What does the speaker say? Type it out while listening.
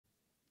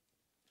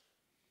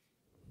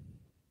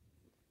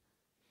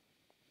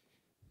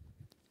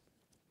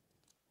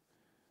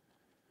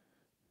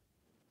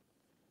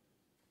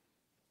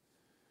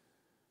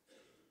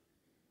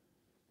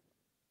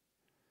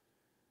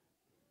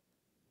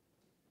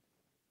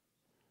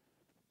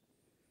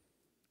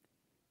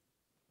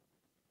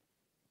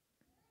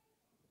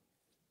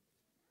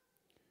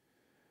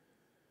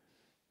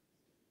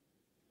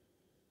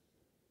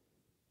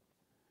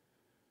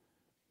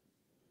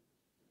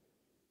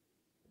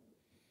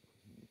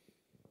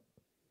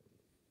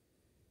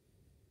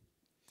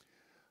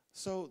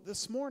So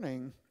this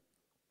morning,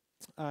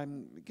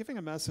 I'm giving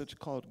a message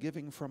called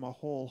Giving from a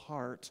Whole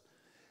Heart.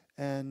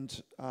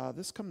 And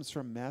this comes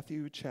from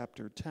Matthew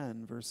chapter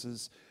 10,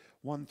 verses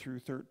 1 through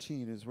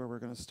 13 is where we're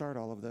going to start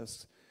all of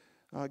this.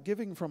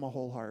 Giving from a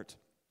whole heart.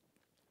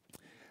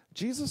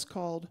 Jesus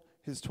called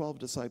his 12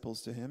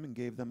 disciples to him and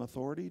gave them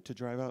authority to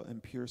drive out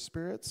impure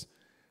spirits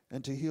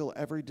and to heal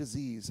every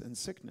disease and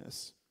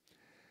sickness.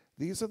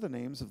 These are the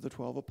names of the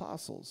 12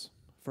 apostles.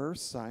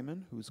 First,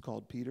 Simon, who is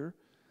called Peter,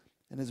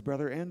 and his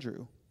brother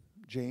Andrew,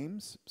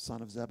 James,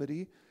 son of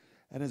Zebedee,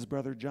 and his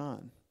brother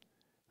John,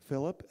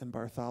 Philip and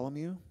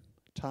Bartholomew,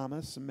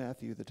 Thomas and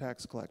Matthew the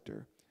tax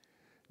collector,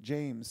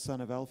 James,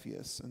 son of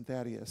Alphaeus and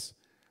Thaddeus,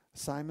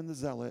 Simon the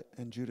Zealot,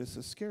 and Judas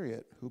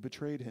Iscariot, who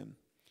betrayed him.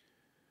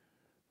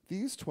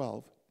 These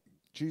 12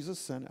 Jesus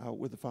sent out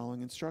with the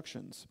following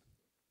instructions.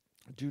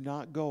 Do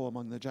not go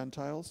among the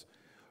Gentiles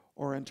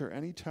or enter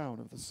any town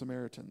of the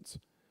Samaritans.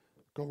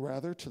 Go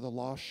rather to the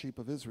lost sheep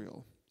of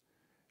Israel.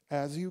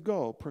 As you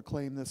go,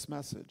 proclaim this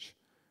message.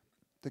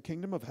 The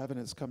kingdom of heaven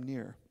has come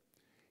near.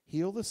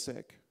 Heal the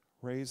sick,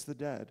 raise the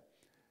dead,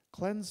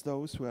 cleanse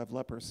those who have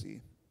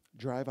leprosy,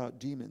 drive out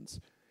demons.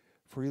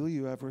 Freely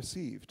you have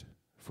received,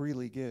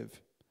 freely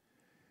give.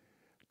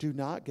 Do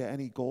not get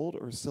any gold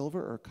or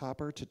silver or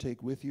copper to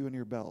take with you in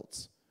your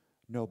belts.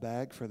 No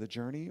bag for the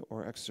journey,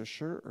 or extra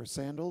shirt or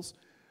sandals,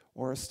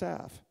 or a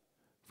staff,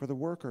 for the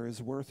worker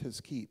is worth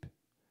his keep.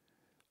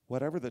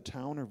 Whatever the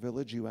town or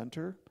village you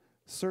enter,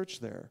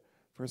 search there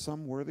for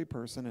some worthy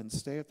person and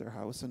stay at their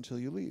house until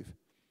you leave.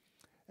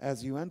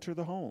 As you enter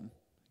the home,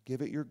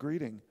 give it your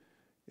greeting.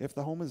 If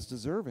the home is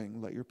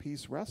deserving, let your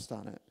peace rest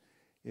on it.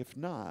 If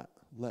not,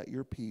 let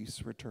your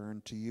peace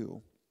return to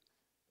you.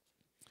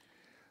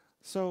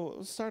 So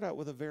let's start out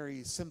with a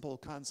very simple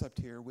concept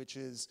here, which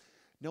is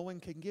no one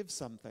can give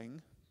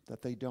something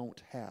that they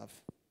don't have.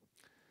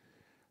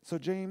 So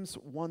James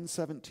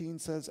 1:17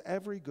 says,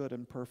 every good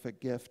and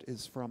perfect gift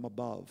is from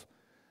above,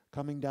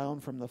 coming down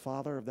from the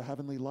Father of the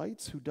heavenly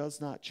lights, who does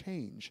not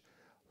change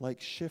like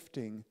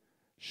shifting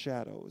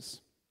shadows.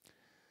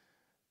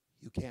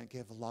 You can't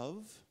give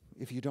love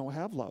if you don't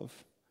have love.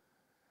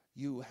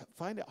 You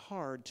find it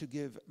hard to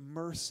give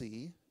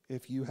mercy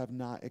if you have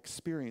not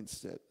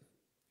experienced it.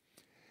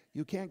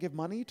 You can't give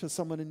money to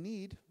someone in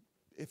need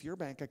if your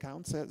bank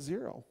account's at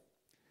zero.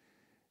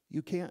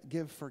 You can't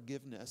give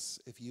forgiveness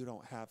if you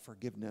don't have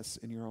forgiveness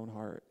in your own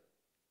heart.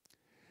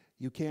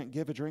 You can't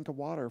give a drink of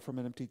water from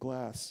an empty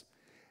glass.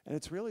 And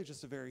it's really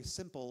just a very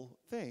simple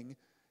thing.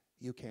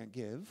 You can't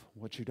give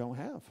what you don't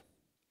have.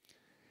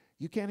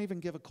 You can't even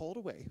give a cold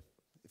away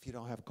if you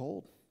don't have a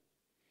cold.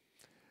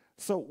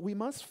 So we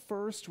must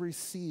first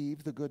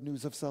receive the good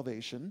news of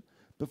salvation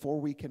before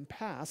we can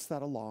pass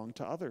that along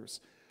to others.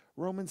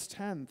 Romans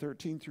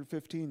 10:13 through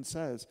 15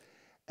 says,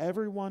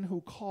 everyone who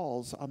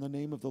calls on the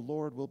name of the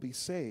Lord will be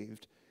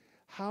saved.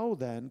 How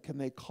then can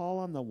they call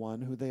on the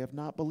one who they have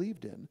not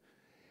believed in?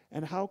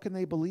 And how can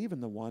they believe in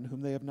the one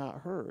whom they have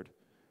not heard?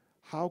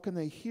 How can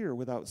they hear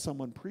without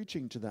someone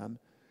preaching to them?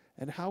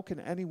 And how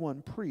can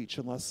anyone preach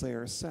unless they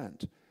are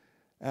sent?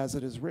 As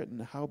it is written,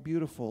 how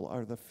beautiful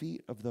are the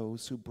feet of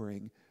those who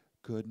bring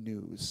good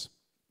news.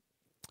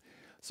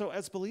 So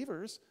as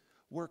believers,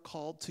 we're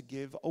called to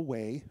give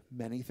away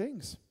many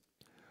things.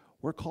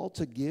 We're called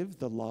to give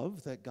the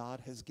love that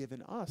God has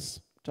given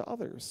us to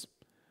others.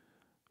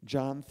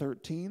 John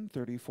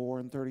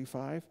 13:34 and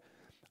 35,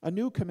 a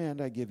new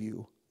command I give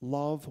you,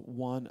 love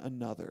one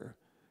another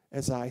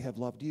as I have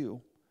loved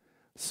you.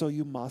 So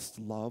you must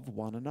love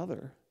one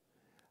another.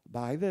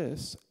 By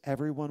this,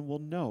 everyone will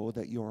know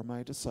that you're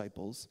my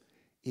disciples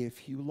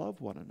if you love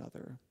one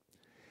another.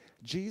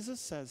 Jesus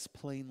says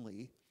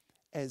plainly,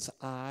 as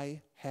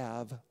I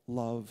have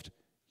loved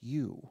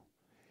you.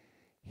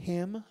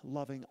 Him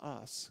loving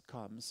us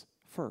comes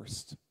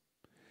first.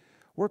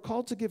 We're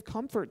called to give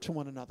comfort to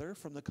one another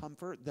from the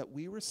comfort that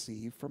we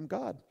receive from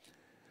God.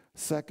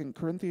 2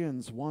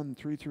 Corinthians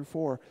 1:3 through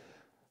 4.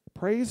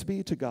 Praise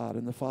be to God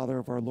and the Father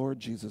of our Lord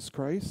Jesus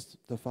Christ,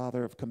 the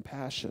Father of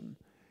compassion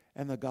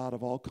and the God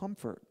of all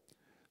comfort,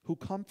 who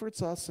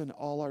comforts us in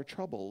all our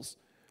troubles,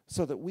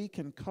 so that we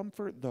can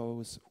comfort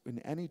those in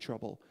any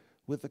trouble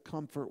with the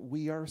comfort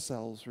we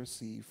ourselves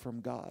receive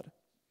from God.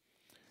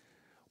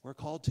 We're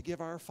called to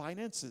give our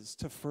finances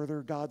to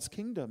further God's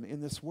kingdom in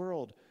this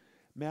world.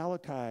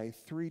 Malachi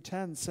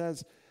 3:10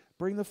 says,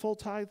 bring the full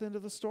tithe into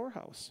the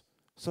storehouse,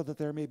 so that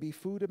there may be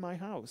food in my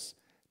house.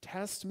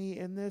 Test me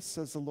in this,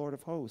 says the Lord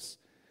of hosts.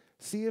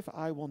 See if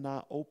I will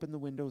not open the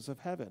windows of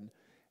heaven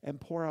and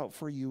pour out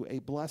for you a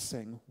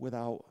blessing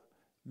without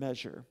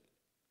measure.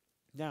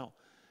 Now,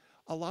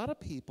 a lot of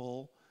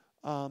people,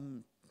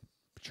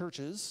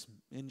 churches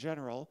in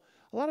general,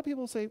 a lot of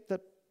people say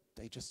that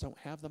they just don't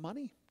have the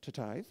money to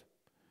tithe.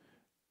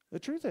 The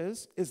truth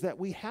is that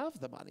we have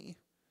the money.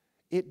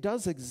 It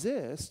does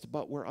exist,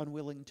 but we're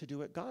unwilling to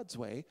do it God's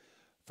way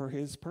for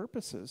his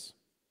purposes.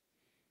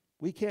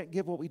 We can't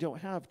give what we don't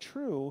have,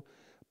 true,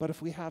 but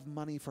if we have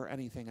money for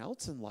anything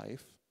else in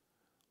life,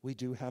 we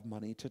do have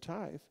money to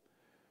tithe.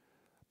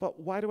 But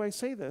why do I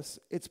say this?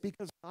 It's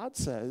because God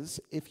says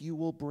if you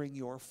will bring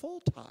your full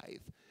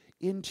tithe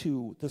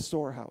into the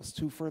storehouse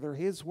to further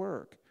his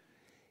work,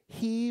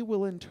 he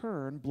will in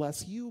turn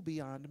bless you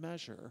beyond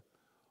measure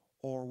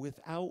or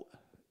without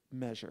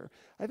measure.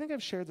 I think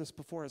I've shared this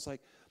before. It's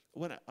like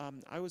when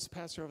I was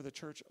pastor of the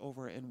church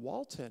over in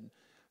Walton.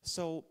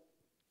 So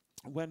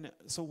when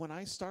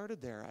I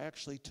started there, I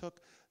actually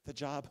took the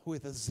job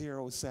with a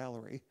 0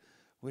 salary,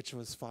 which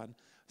was fun.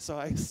 So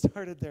I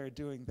started there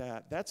doing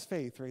that. That's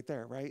faith right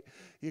there, right?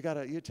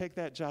 You take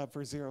that job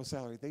for 0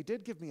 salary. They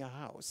did give me a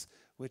house,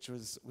 which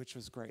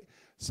was great.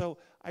 So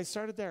I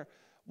started there.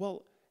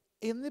 Well,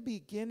 in the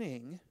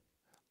beginning,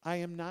 I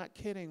am not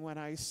kidding when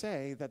I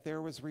say that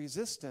there was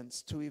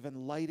resistance to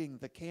even lighting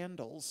the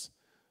candles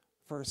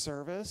for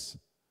service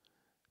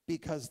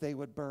because they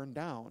would burn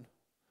down.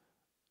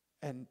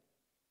 And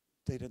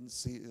they didn't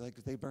see, like,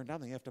 if they burn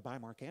down, they have to buy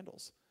more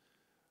candles.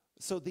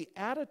 So the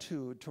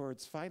attitude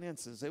towards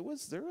finances, there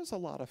was a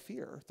lot of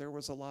fear. There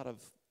was a lot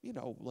of,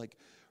 like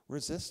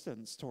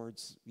resistance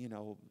towards,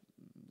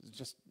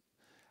 just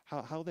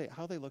how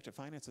they looked at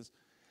finances.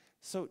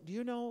 So do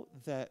you know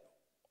that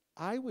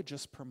I would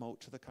just promote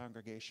to the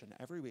congregation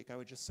every week, I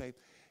would just say,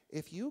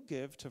 if you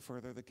give to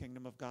further the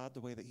kingdom of God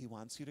the way that he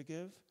wants you to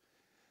give,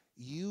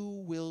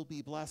 you will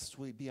be blessed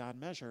beyond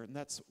measure. And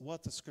that's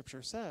what the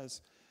scripture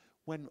says.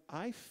 When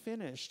I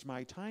finished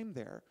my time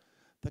there,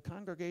 the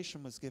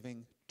congregation was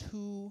giving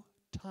 2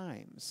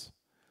 times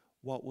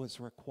what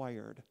was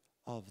required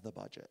of the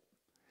budget.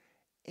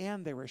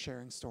 And they were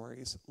sharing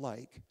stories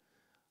like,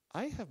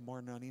 I have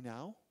more money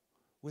now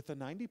with the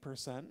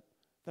 90%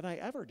 than I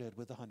ever did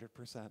with the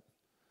 100%.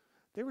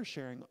 They were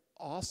sharing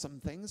awesome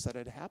things that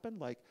had happened.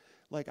 Like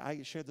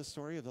I shared the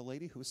story of the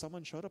lady who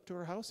someone showed up to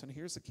her house and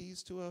here's the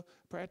keys to a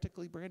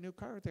practically brand new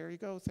car. There you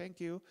go.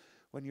 Thank you.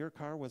 When your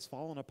car was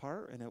falling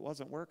apart and it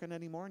wasn't working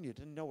anymore and you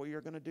didn't know what you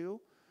were going to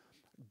do.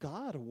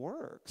 God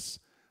works.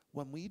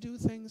 When we do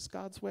things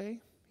God's way,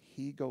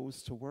 he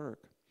goes to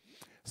work.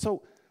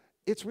 So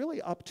it's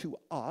really up to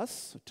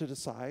us to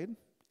decide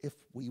if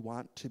we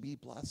want to be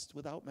blessed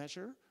without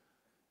measure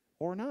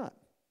or not.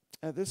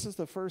 This is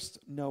the first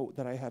note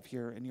that I have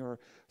here in your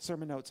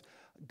sermon notes.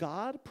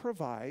 God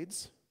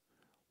provides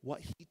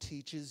what he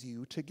teaches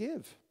you to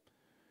give.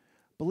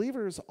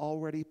 Believers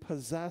already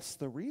possess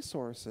the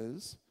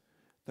resources.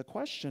 The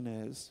question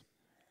is,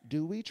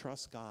 do we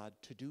trust God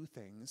to do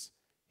things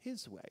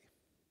his way?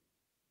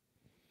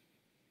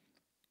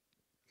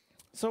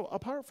 So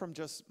apart from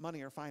just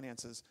money or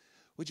finances,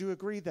 would you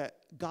agree that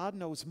God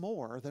knows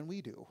more than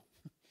we do?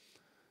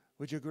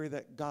 Would you agree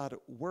that God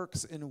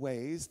works in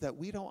ways that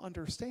we don't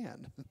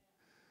understand?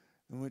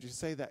 And would you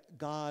say that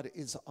God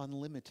is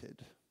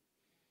unlimited?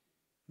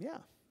 Yeah,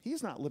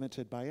 he's not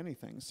limited by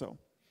anything. So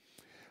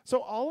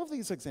all of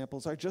these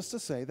examples are just to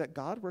say that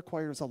God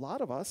requires a lot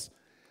of us.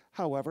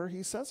 However,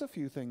 he says a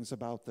few things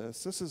about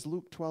this. This is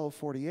Luke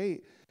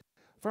 12:48.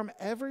 From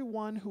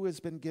everyone who has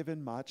been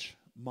given much,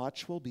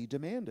 much will be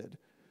demanded.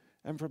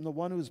 And from the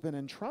one who's been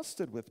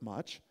entrusted with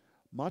much,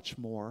 much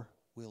more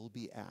will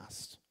be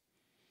asked.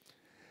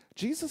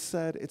 Jesus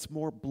said it's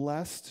more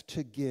blessed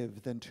to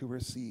give than to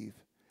receive.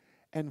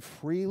 And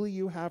freely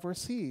you have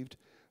received,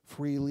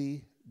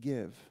 freely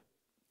give.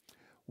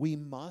 We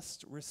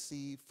must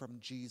receive from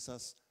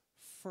Jesus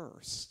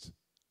first.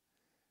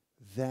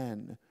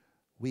 Then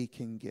we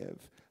can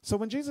give. So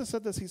when Jesus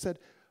said this, he said,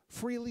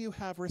 freely you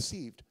have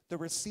received. The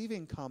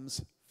receiving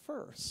comes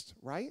first,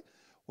 right?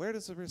 Where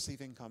does the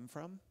receiving come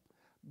from?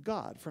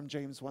 God, from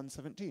James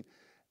 1:17.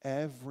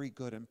 Every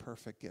good and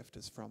perfect gift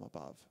is from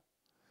above.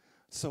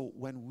 So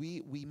when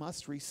we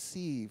must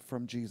receive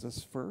from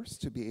Jesus first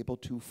to be able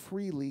to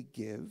freely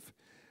give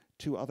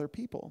to other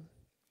people.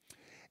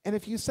 And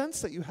if you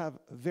sense that you have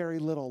very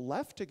little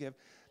left to give,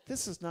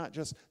 this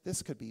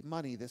could be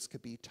money, this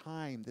could be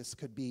time, this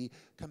could be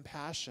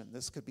compassion,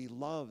 this could be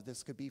love,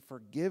 this could be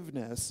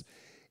forgiveness.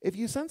 If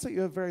you sense that you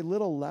have very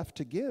little left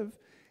to give,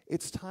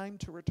 it's time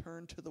to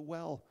return to the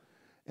well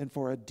and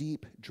for a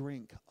deep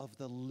drink of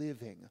the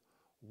living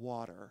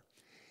water.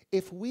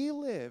 If we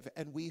live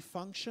and we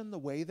function the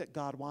way that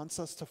God wants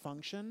us to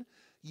function,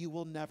 you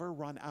will never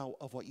run out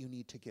of what you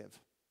need to give.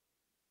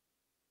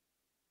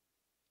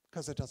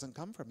 Because it doesn't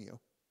come from you.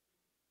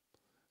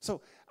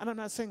 So, and I'm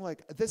not saying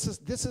like, this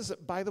is,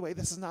 by the way,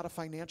 this is not a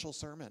financial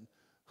sermon.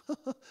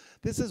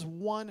 This is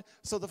one,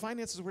 so the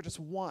finances were just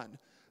one.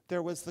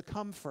 There was the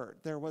comfort,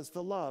 there was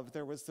the love,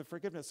 there was the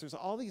forgiveness, there's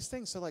all these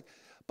things. So like,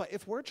 but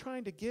if we're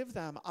trying to give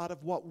them out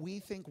of what we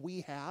think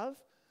we have,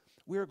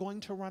 we're going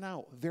to run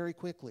out very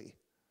quickly.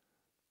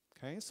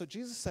 Okay, so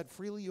Jesus said,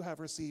 freely you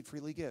have received,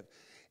 freely give.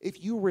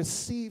 If you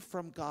receive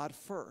from God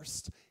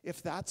first,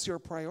 if that's your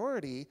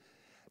priority,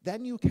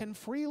 then you can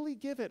freely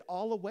give it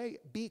all away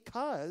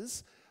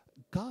because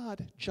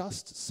God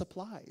just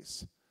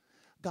supplies.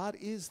 God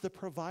is the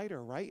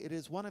provider, right? It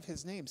is one of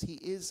his names. He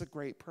is a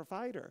great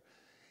provider.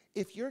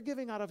 If you're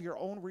giving out of your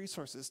own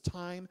resources,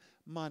 time,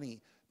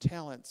 money,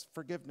 talents,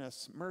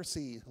 forgiveness,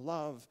 mercy,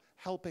 love,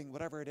 helping,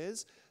 whatever it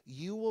is,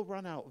 you will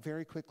run out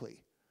very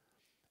quickly.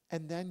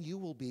 And then you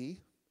will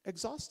be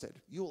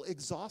exhausted. You'll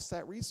exhaust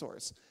that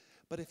resource.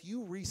 But if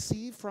you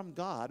receive from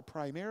God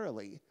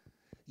primarily,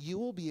 you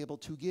will be able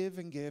to give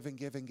and give and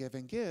give and give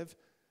and give,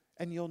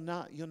 and you'll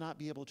not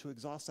be able to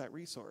exhaust that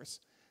resource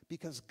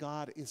because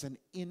God is an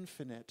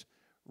infinite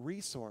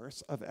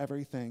resource of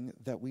everything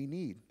that we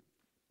need.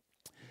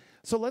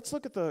 So let's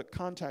look at the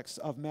context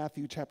of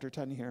Matthew chapter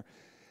 10 here.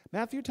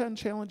 Matthew 10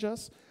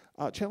 challenges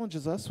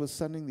us with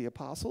sending the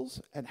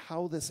apostles and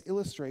how this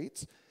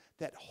illustrates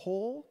that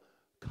whole,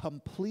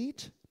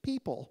 complete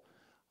people.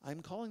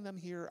 I'm calling them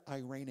here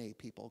Irene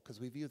people because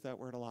we've used that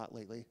word a lot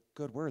lately.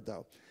 Good word,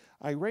 though.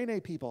 Irene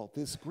people,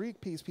 this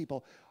Greek peace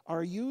people,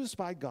 are used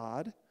by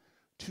God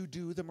to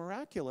do the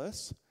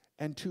miraculous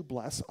and to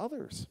bless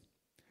others.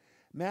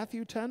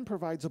 Matthew 10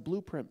 provides a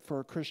blueprint for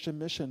a Christian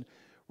mission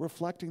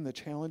reflecting the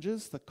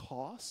challenges, the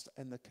cost,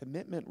 and the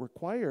commitment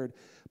required,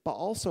 but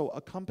also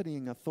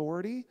accompanying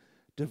authority,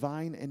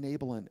 divine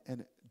enablement,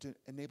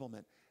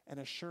 and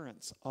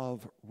assurance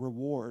of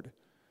reward.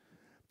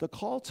 The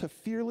call to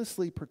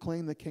fearlessly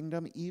proclaim the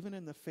kingdom, even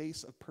in the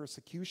face of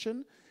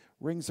persecution,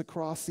 rings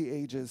across the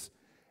ages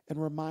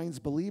and reminds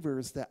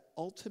believers that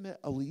ultimate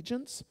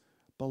allegiance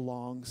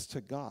belongs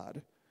to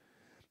God.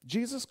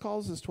 Jesus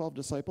calls his 12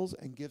 disciples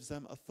and gives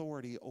them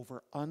authority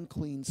over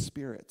unclean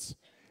spirits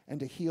and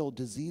to heal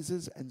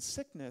diseases and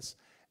sickness,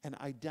 and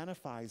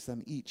identifies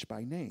them each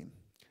by name.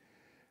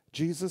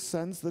 Jesus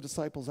sends the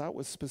disciples out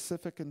with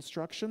specific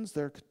instructions.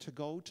 They're to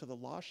go to the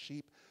lost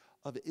sheep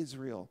of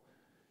Israel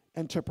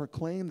and to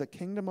proclaim the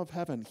kingdom of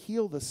heaven,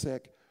 heal the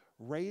sick,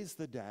 raise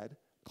the dead,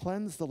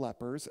 cleanse the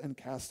lepers, and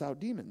cast out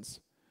demons.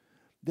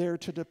 They're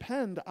to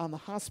depend on the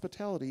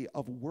hospitality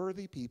of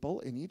worthy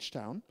people in each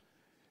town,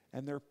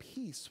 and their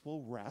peace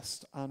will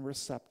rest on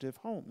receptive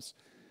homes.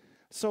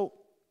 So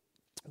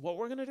what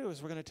we're going to do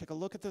is we're going to take a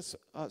look at this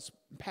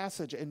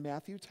passage in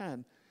Matthew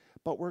 10,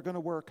 but we're going to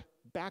work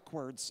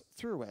backwards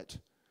through it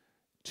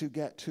to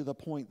get to the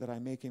point that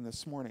I'm making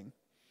this morning.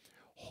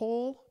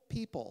 Whole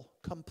people,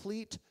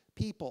 complete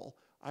people,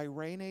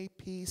 Irene,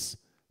 peace,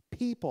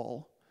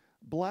 people,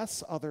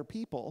 bless other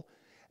people,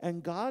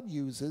 and God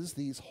uses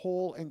these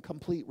whole and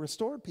complete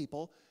restored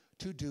people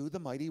to do the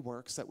mighty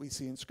works that we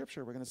see in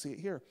Scripture. We're going to see it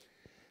here.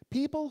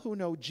 People who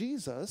know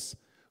Jesus,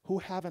 who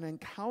have an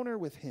encounter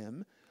with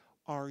him,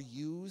 are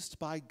used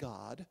by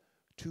God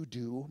to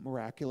do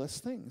miraculous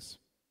things.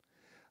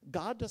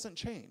 God doesn't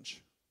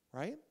change,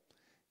 right?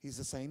 He's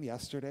the same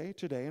yesterday,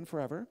 today, and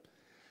forever.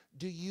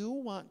 Do you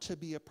want to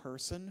be a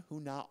person who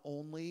not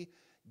only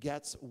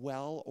gets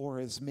well or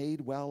is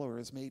made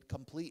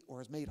complete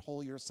or is made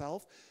whole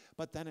yourself,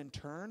 but then in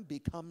turn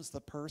becomes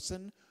the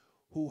person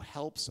who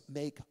helps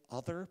make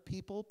other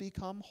people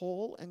become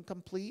whole and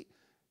complete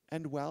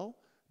and well?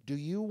 Do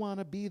you want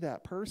to be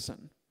that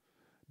person?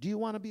 Do you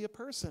want to be a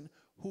person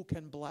who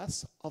can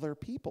bless other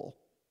people?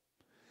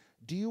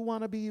 Do you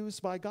want to be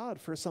used by God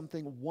for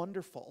something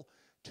wonderful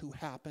to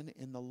happen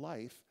in the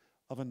life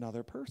of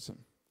another person?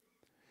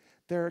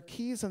 There are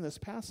keys in this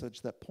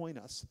passage that point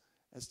us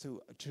as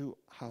to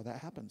how that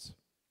happens.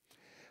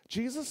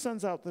 Jesus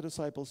sends out the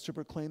disciples to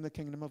proclaim the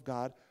kingdom of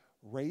God,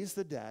 raise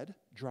the dead,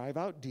 drive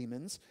out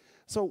demons.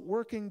 So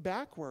working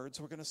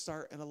backwards, we're going to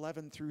start in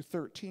 11 through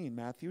 13,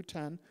 Matthew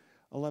 10,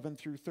 11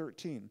 through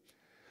 13.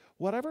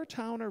 Whatever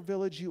town or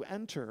village you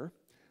enter,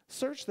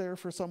 search there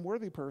for some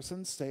worthy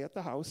person, stay at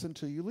the house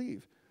until you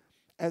leave.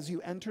 As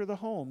you enter the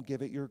home,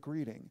 give it your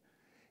greeting.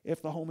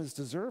 If the home is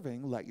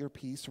deserving, let your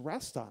peace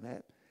rest on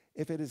it.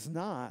 If it is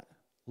not,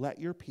 let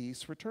your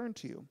peace return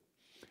to you.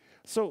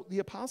 So the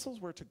apostles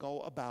were to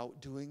go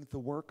about doing the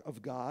work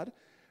of God,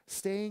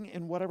 staying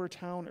in whatever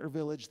town or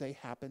village they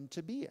happened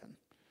to be in,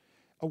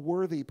 a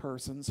worthy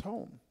person's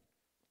home.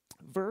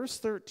 Verse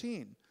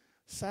 13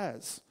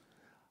 says,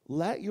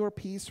 let your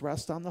peace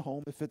rest on the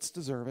home if it's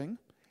deserving.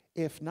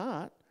 If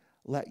not,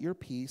 let your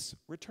peace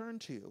return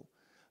to you.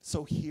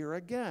 So here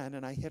again,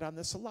 and I hit on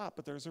this a lot,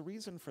 but there's a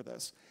reason for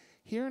this.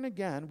 Here and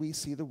again, we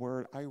see the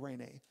word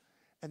Irene,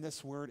 and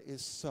this word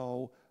is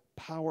so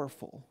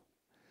powerful.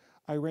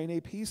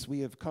 Irene, peace,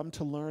 we have come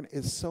to learn,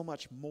 is so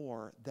much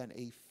more than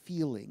a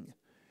feeling.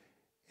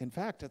 In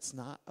fact, it's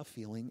not a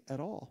feeling at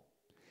all.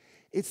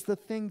 It's the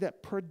thing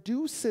that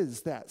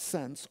produces that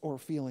sense or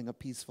feeling of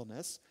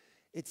peacefulness.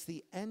 It's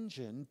the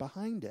engine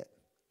behind it.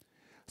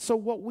 So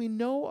what we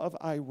know of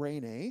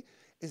Irene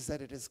is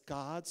that it is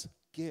God's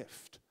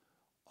gift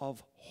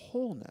of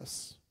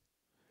wholeness.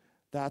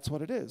 That's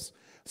what it is.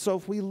 So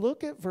if we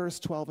look at verse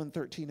 12 and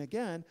 13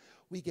 again,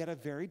 we get a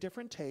very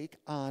different take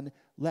on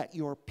let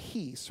your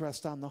peace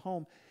rest on the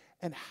home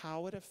and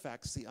how it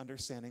affects the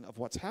understanding of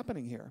what's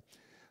happening here.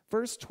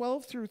 Verse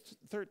 12 through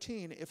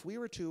 13, if we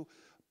were to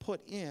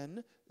put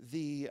in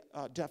the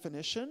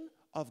definition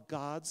of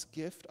God's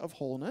gift of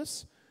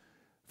wholeness,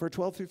 for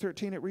 12 through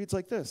 13, it reads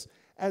like this.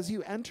 As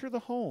you enter the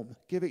home,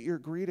 give it your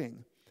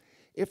greeting.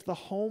 If the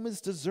home is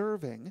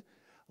deserving,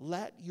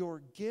 let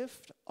your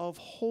gift of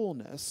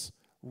wholeness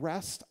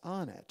rest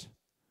on it.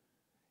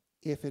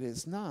 If it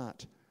is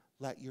not,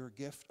 let your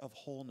gift of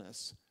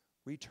wholeness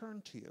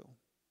return to you.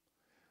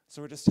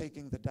 So we're just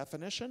taking the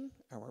definition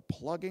and we're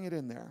plugging it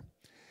in there.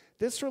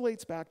 This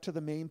relates back to the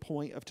main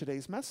point of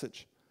today's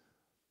message.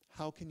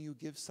 How can you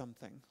give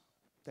something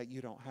that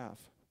you don't have?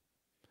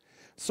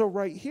 So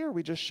right here,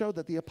 we just showed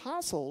that the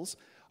apostles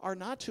are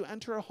not to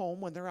enter a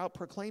home when they're out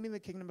proclaiming the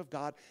kingdom of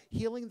God,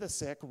 healing the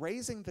sick,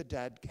 raising the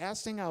dead,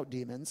 casting out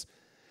demons.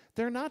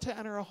 They're not to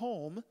enter a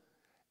home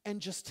and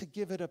just to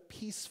give it a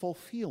peaceful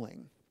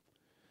feeling,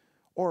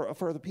 or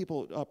for the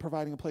people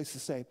providing a place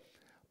to stay,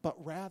 but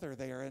rather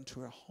they are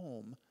into a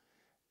home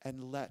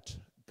and let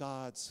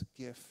God's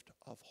gift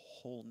of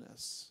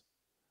wholeness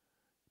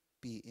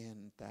be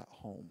in that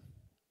home.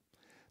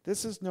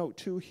 This is note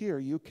 2 here.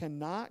 You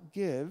cannot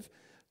give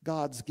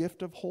God's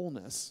gift of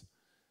wholeness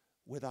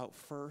without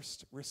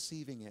first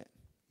receiving it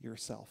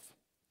yourself.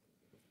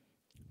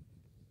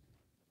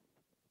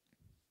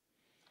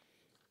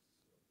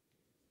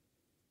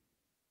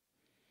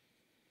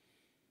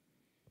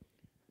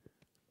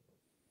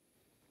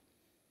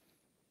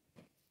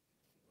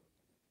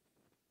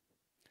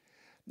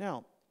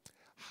 Now,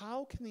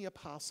 how can the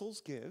apostles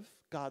give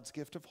God's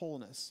gift of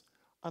wholeness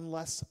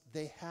unless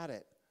they had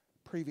it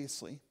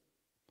previously?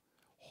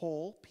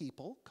 Whole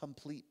people,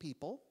 complete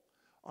people,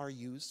 are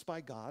used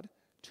by God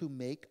to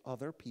make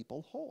other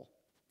people whole.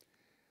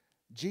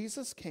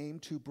 Jesus came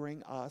to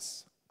bring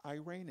us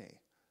irene,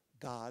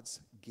 God's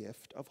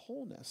gift of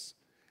wholeness.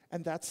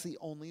 And that's the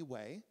only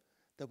way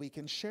that we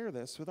can share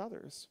this with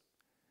others.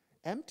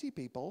 Empty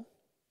people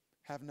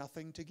have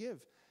nothing to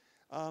give.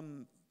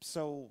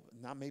 So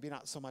maybe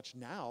not so much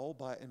now,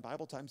 but in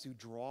Bible times you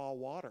draw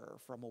water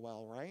from a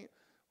well, right?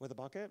 With a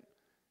bucket.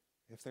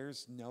 If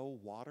there's no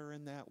water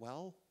in that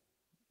well,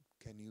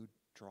 can you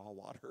draw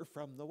water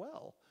from the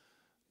well?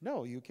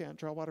 No, you can't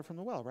draw water from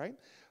the well, right?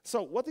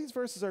 So what these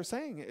verses are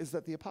saying is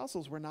that the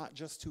apostles were not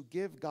just to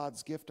give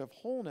God's gift of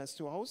wholeness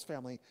to a host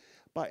family,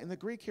 but in the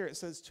Greek here it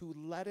says to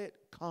let it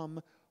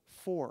come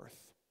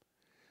forth.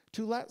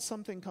 To let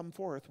something come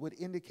forth would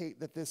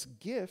indicate that this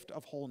gift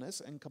of wholeness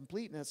and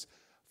completeness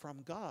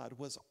from God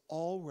was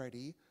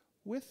already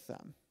with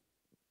them.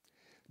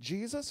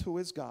 Jesus, who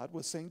is God,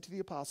 was saying to the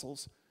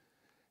apostles,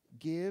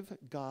 give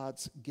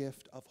God's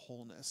gift of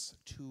wholeness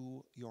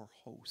to your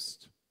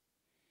host.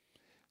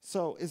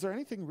 So is there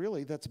anything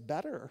really that's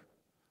better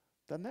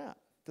than that?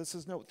 This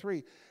is note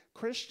 3.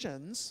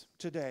 Christians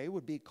today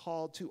would be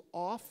called to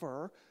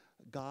offer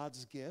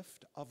God's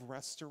gift of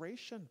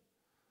restoration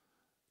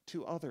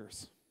to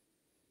others.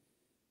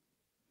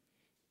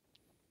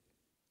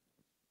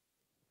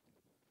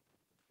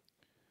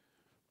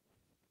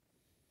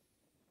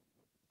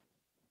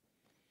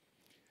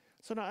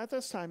 So now at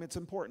this time, it's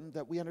important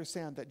that we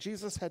understand that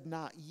Jesus had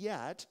not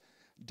yet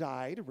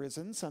died,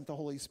 risen, sent the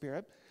Holy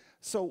Spirit.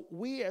 So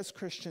we as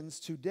Christians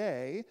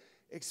today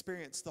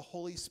experience the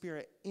Holy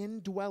Spirit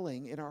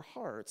indwelling in our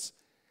hearts,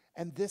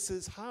 and this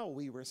is how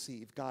we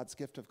receive God's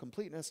gift of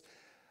completeness.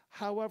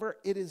 However,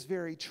 it is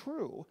very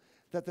true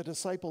that the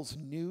disciples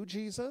knew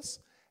Jesus,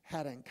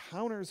 had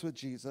encounters with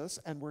Jesus,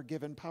 and were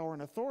given power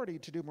and authority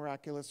to do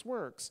miraculous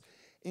works,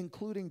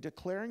 including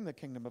declaring the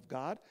kingdom of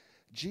God.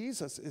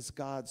 Jesus is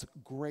God's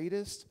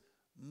greatest,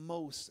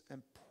 most,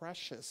 and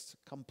precious,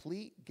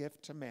 complete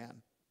gift to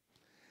man.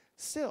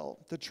 Still,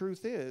 the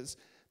truth is,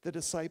 the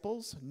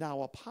disciples,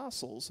 now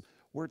apostles,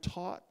 were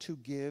taught to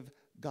give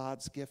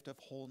God's gift of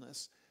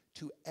wholeness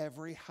to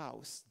every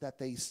house that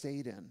they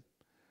stayed in.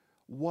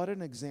 What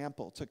an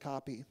example to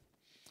copy.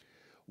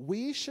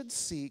 We should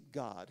seek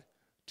God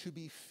to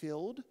be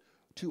filled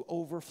to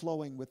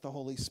overflowing with the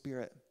Holy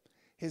Spirit,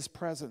 His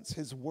presence,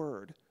 His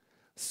word,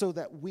 so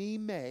that we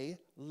may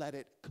let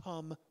it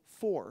come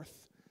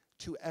forth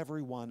to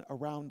everyone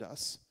around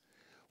us.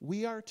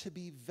 We are to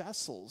be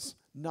vessels,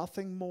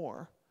 nothing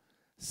more,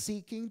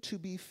 seeking to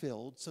be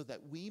filled so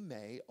that we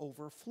may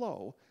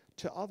overflow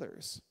to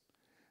others.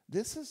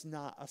 This is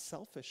not a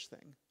selfish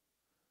thing.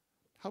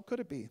 How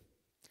could it be?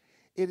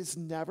 It is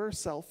never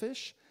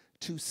selfish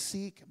to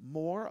seek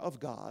more of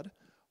God,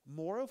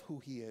 more of who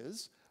He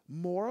is,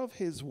 more of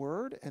His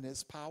word and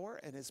His power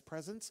and His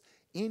presence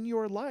in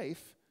your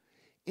life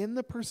in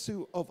the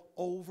pursuit of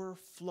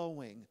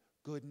overflowing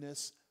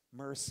goodness,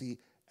 mercy,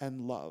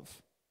 and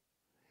love.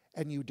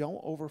 And you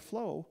don't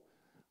overflow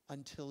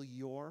until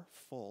you're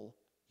full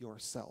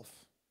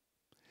yourself.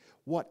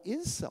 What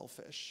is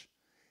selfish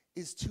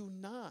is to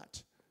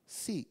not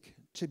seek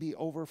to be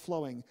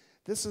overflowing.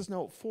 This is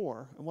note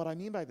 4, and what I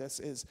mean by this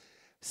is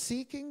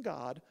seeking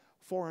God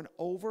for an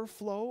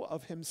overflow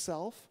of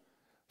Himself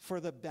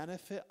for the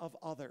benefit of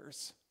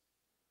others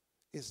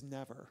is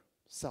never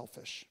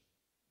selfish.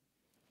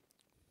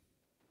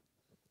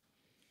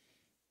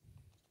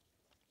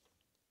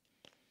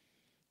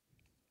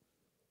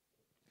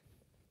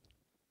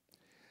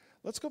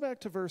 Let's go back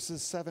to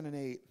verses 7 and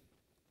 8.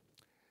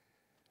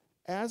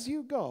 As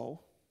you go,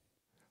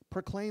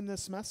 proclaim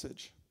this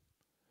message.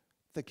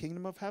 The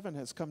kingdom of heaven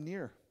has come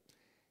near.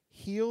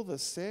 Heal the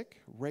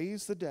sick,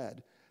 raise the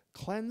dead,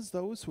 cleanse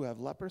those who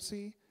have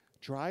leprosy,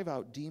 drive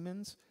out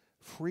demons.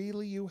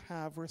 Freely you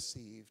have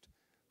received,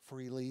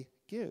 freely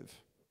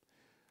give.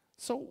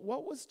 So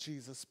what was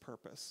Jesus'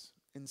 purpose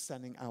in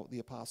sending out the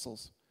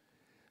apostles?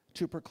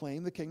 To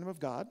proclaim the kingdom of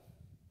God,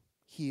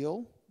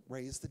 heal,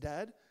 raise the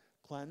dead,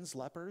 cleanse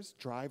lepers,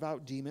 drive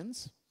out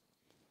demons.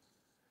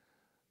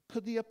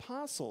 Could the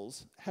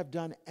apostles have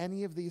done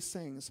any of these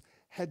things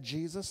had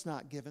Jesus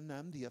not given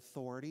them the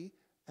authority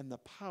and the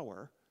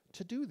power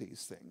to do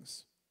these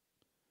things?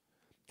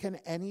 Can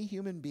any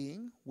human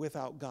being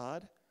without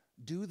God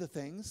do the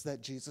things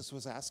that Jesus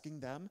was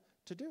asking them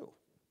to do?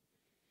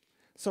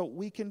 So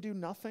we can do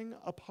nothing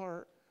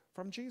apart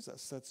from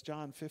Jesus. That's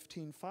John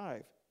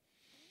 15:5.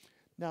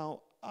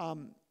 Now,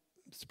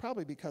 it's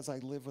probably because I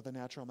live with a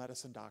natural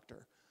medicine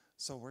doctor.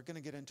 So we're going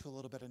to get into a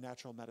little bit of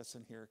natural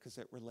medicine here because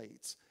it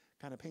relates.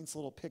 Kind of paints a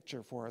little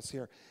picture for us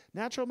here.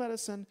 Natural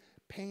medicine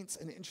paints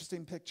an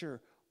interesting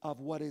picture of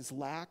what is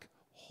lack,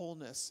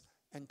 wholeness,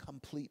 and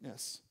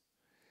completeness.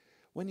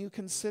 When you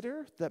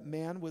consider that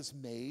man was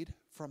made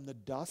from the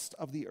dust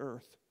of the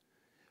earth,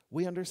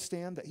 we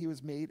understand that he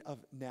was made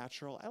of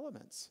natural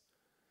elements.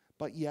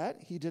 But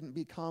yet, he didn't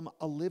become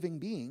a living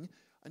being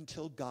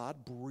until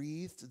God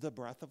breathed the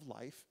breath of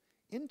life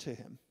into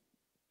him.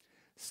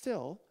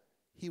 Still,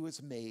 he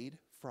was made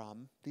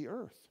from the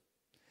earth.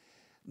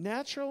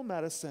 Natural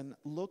medicine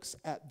looks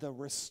at the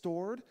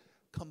restored,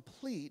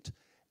 complete,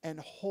 and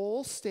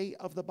whole state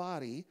of the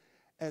body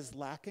as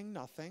lacking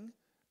nothing,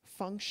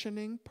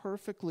 functioning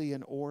perfectly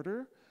in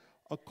order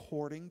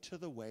according to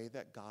the way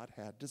that God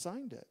had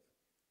designed it.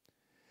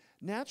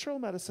 Natural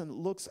medicine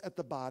looks at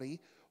the body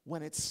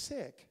when it's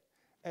sick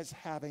as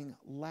having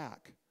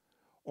lack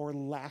or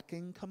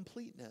lacking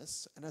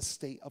completeness and a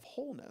state of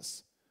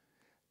wholeness.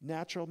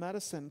 Natural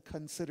medicine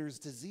considers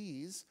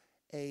disease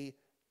a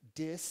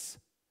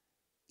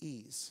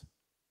dis-ease.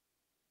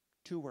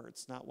 2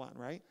 words, not one,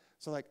 right?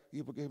 So like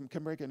you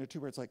can break it into 2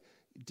 words like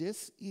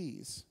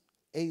dis-ease,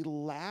 a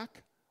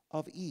lack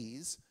of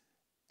ease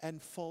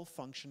and full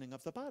functioning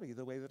of the body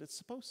the way that it's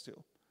supposed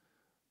to.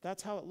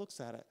 That's how it looks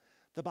at it.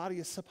 The body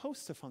is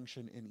supposed to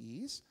function in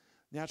ease.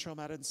 Natural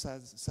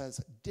medicine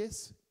says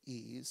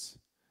dis-ease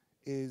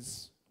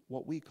is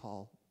what we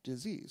call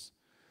disease.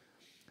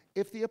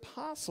 If the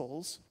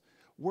apostles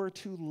were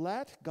to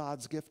let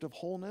God's gift of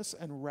wholeness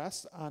and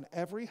rest on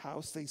every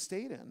house they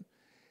stayed in,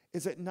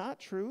 is it not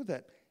true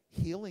that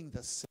healing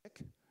the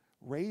sick,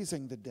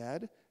 raising the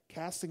dead,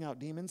 casting out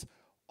demons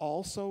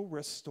also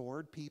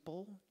restored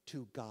people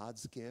to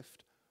God's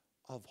gift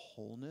of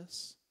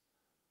wholeness?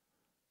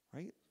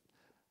 Right?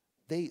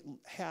 They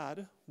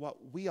had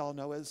what we all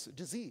know as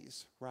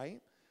disease, right?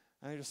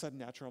 And I just said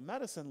natural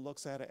medicine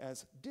looks at it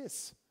as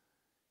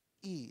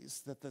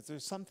dis-ease, that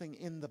there's something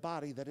in the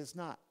body that is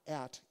not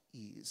at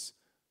ease,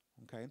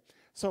 okay?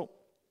 So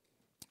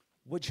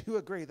would you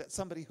agree that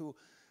somebody who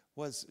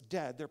was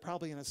dead, they're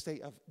probably in a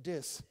state of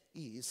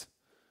dis-ease?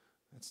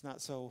 It's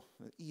not so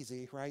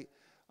easy, right?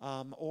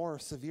 Or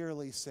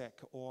severely sick,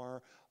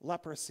 or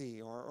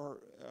leprosy,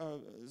 or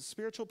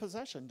spiritual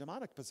possession,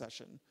 demonic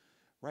possession,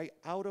 right?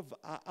 Out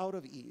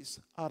of ease,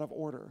 out of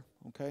order,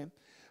 okay?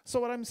 So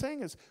what I'm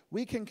saying is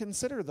we can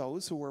consider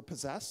those who were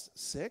possessed,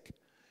 sick,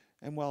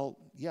 and well,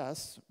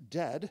 yes,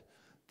 dead.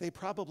 They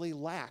probably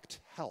lacked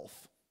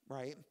health,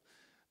 right?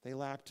 They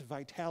lacked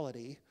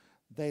vitality.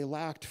 They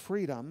lacked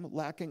freedom,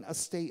 lacking a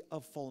state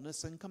of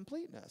fullness and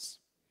completeness.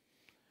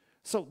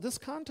 So this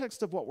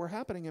context of what were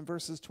happening in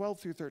verses 12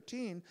 through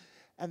 13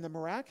 and the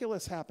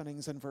miraculous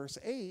happenings in verse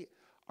 8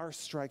 are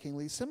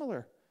strikingly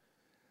similar.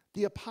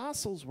 The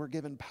apostles were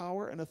given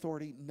power and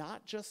authority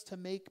not just to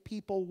make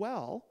people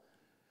well,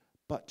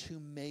 but to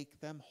make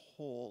them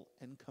whole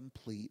and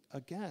complete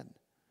again.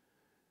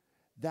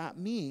 That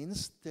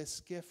means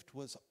this gift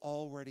was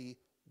already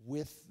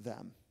with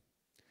them.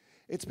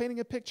 It's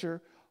painting a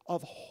picture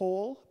of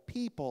whole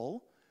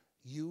people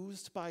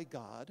used by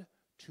God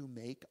to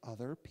make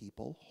other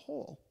people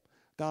whole.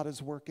 God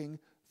is working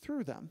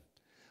through them.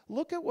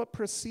 Look at what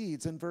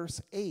precedes in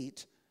verse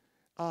 8,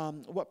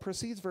 what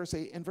precedes verse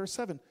 8 and verse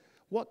 7.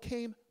 What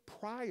came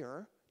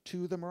prior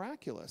to the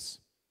miraculous?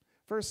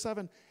 Verse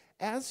 7,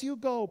 as you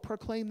go,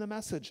 proclaim the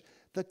message.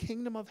 The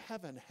kingdom of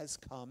heaven has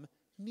come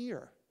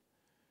near.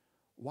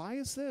 Why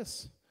is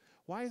this?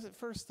 Why is it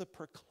first the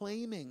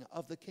proclaiming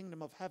of the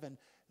kingdom of heaven,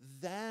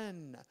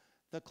 then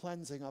the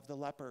cleansing of the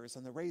lepers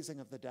and the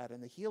raising of the dead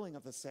and the healing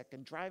of the sick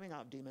and driving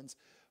out demons?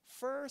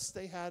 First,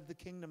 they had the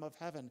kingdom of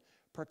heaven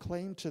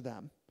proclaimed to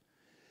them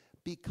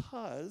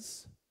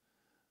because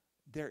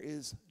there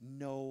is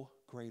no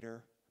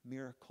greater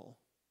miracle.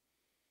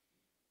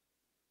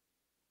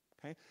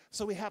 Okay?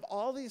 So we have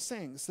all these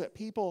things that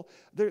people,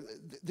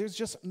 there's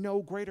just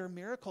no greater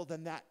miracle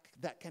than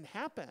that can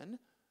happen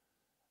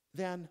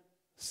than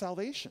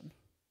salvation.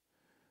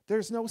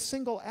 There's no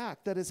single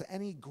act that is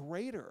any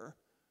greater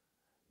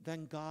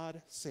than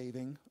God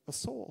saving a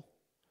soul.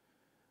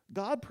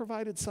 God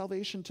provided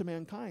salvation to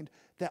mankind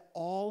that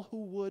all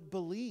who would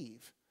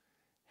believe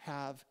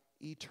have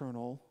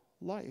eternal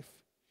life.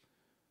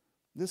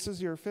 This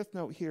is your 5th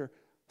note here.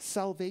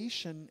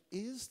 Salvation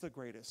is the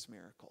greatest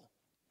miracle.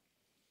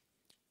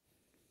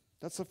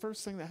 That's the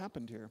first thing that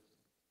happened here.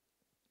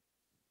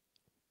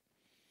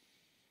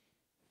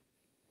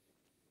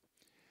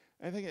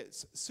 I think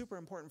it's super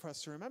important for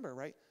us to remember,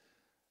 right?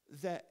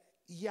 That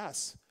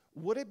yes,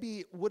 would it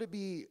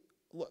be,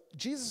 look,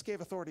 Jesus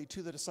gave authority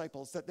to the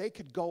disciples that they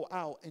could go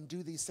out and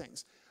do these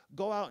things.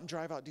 Go out and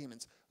drive out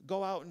demons.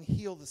 Go out and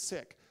heal the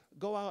sick.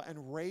 Go out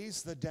and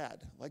raise the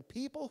dead. Like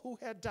people who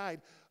had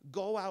died,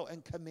 go out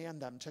and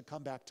command them to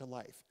come back to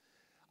life.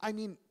 I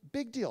mean,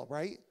 big deal,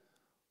 right?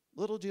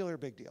 Little deal or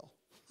big deal?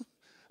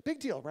 Big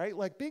deal, right?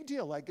 Like big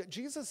deal. Like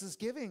Jesus is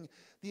giving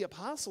the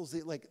apostles,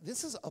 like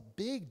this is a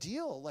big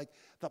deal. Like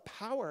the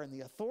power and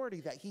the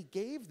authority that he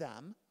gave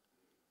them.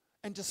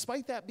 And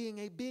despite that being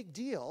a big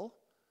deal,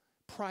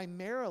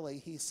 primarily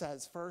he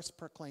says, first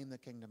proclaim the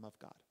kingdom of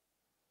God.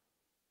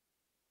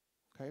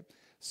 Okay?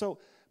 So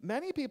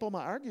many people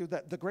might argue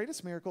that the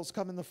greatest miracles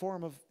come in the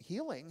form of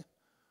healing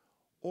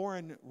or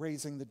in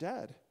raising the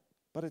dead,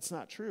 but it's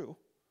not true.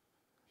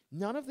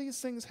 None of these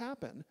things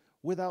happen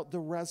without the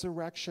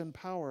resurrection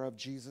power of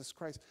Jesus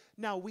Christ.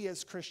 Now, we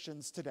as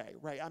Christians today,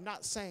 right? I'm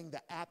not saying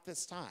that at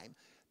this time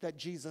that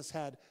Jesus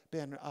had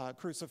been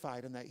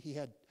crucified and that he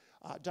had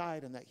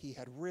died and that he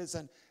had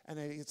risen and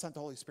that he had sent the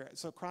Holy Spirit.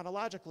 So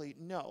chronologically,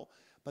 no.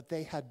 But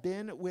they had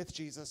been with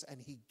Jesus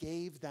and he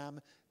gave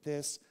them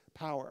this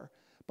power.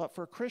 But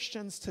for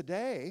Christians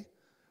today,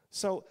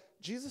 so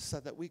Jesus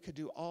said that we could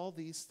do all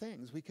these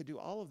things. We could do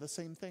all of the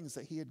same things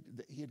that he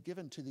had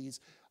given to these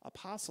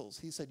apostles.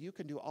 He said, you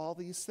can do all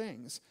these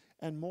things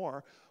and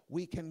more.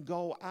 We can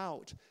go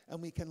out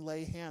and we can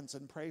lay hands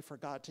and pray for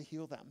God to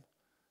heal them.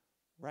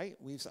 Right?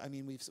 We've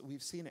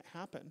seen it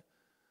happen.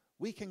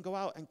 We can go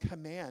out and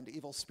command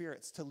evil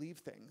spirits to leave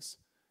things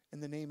in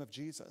the name of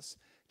Jesus.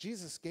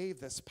 Jesus gave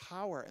this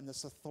power and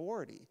this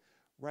authority,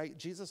 right?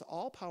 Jesus,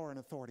 all power and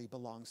authority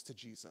belongs to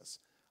Jesus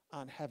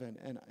on heaven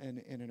and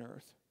in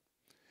earth.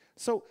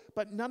 So,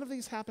 but none of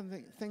these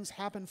things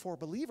happen for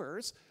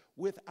believers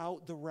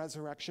without the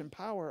resurrection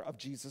power of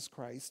Jesus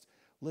Christ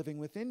living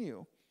within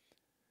you.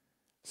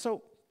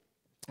 So,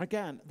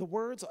 again, the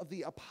words of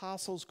the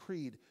Apostles'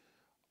 Creed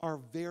are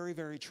very,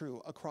 very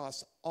true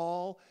across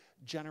all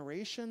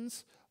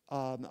generations,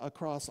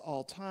 across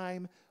all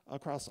time,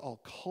 across all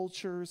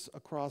cultures,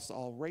 across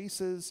all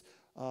races,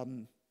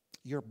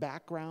 your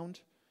background.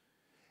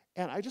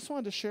 And I just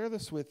wanted to share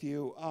this with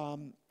you.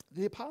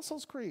 The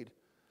Apostles' Creed,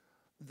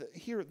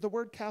 here, the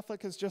word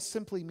Catholic is just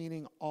simply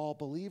meaning all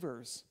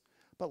believers.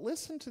 But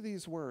listen to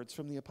these words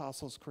from the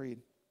Apostles'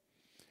 Creed.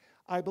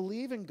 I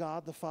believe in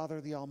God the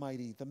Father, the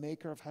Almighty, the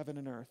maker of heaven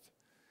and earth.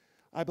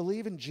 I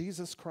believe in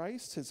Jesus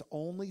Christ, his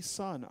only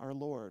Son, our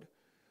Lord,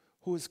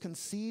 who was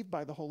conceived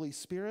by the Holy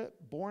Spirit,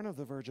 born of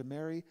the Virgin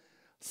Mary,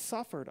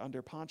 suffered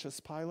under Pontius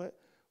Pilate,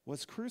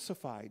 was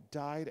crucified,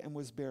 died, and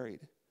was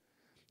buried.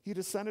 He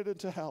descended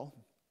into hell,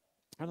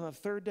 and on the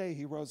third day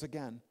he rose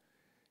again.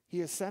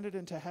 He ascended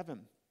into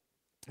heaven.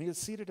 He is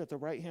seated at the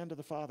right hand of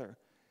the Father,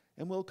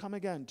 and will come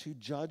again to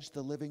judge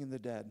the living and the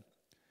dead.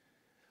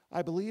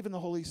 I believe in the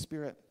Holy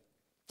Spirit,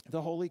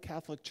 the Holy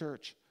Catholic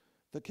Church,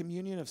 the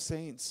communion of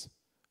saints,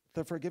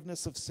 the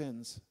forgiveness of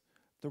sins,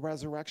 the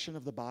resurrection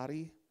of the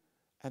body,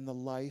 and the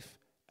life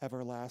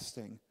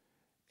everlasting.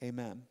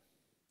 Amen.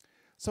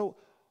 So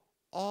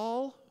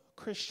all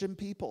Christian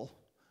people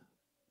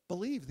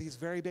believe these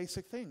very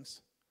basic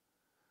things.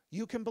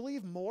 You can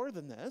believe more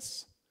than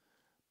this,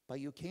 but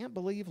you can't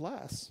believe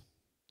less.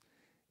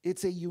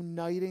 It's a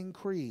uniting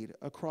creed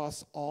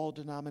across all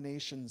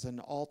denominations and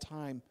all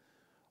time,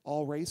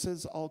 all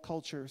races, all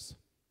cultures.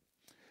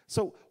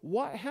 So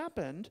what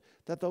happened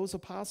that those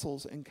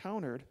apostles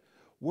encountered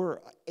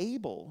were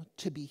able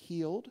to be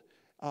healed.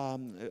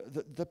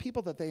 The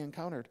people that they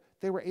encountered,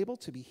 they were able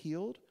to be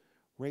healed,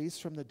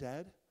 raised from the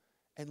dead,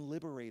 and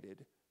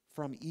liberated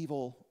from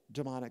evil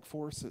demonic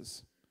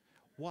forces.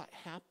 What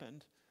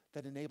happened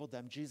that enabled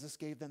them? Jesus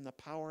gave them the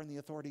power and the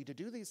authority to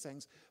do these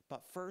things,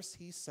 but first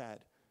he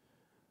said,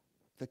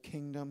 the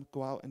kingdom,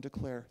 go out and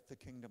declare the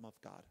kingdom of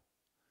God.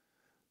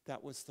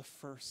 That was the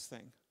first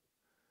thing.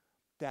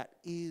 That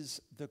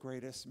is the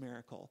greatest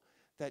miracle.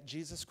 That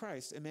Jesus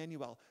Christ,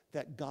 Emmanuel,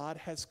 that God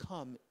has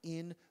come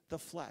in the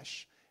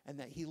flesh and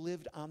that he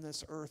lived on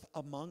this earth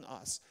among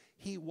us.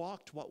 He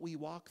walked what we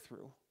walk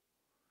through.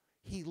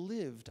 He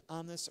lived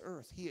on this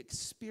earth. He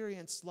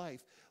experienced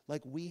life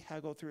like we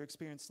go through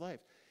experienced life.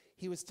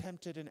 He was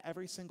tempted in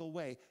every single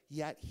way,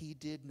 yet he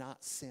did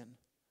not sin.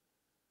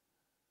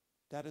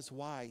 That is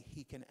why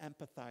he can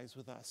empathize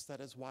with us.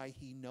 That is why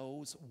he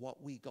knows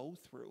what we go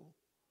through.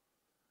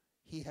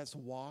 He has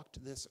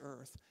walked this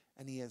earth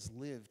and he has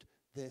lived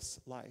this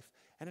life.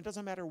 And it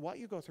doesn't matter what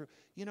you go through.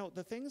 You know,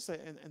 the things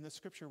that in the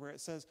scripture where it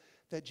says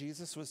that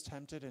Jesus was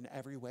tempted in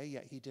every way,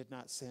 yet he did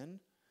not sin.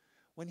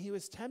 When he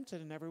was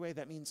tempted in every way,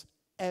 that means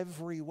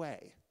every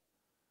way.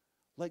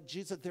 Like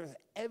Jesus, there's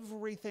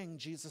everything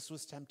Jesus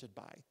was tempted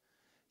by.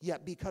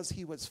 Yet because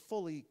he was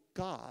fully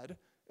God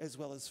as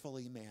well as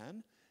fully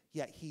man,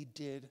 yet he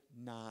did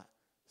not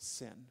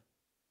sin.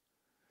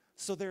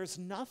 So there's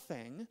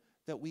nothing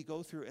that we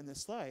go through in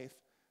this life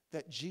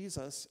that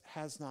Jesus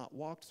has not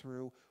walked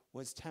through,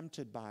 was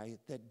tempted by,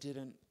 that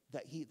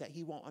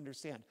he won't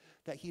understand,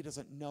 that he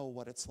doesn't know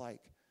what it's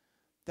like.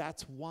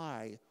 That's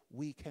why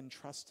we can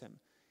trust him.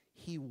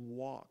 He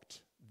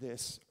walked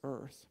this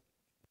earth.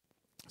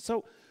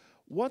 So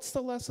What's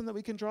the lesson that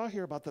we can draw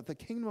here about that the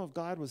kingdom of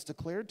God was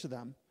declared to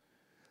them?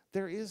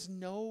 There is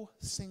no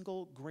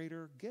single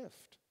greater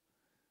gift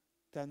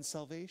than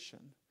salvation.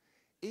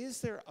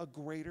 Is there a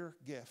greater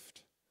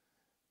gift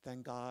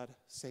than God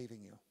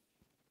saving you?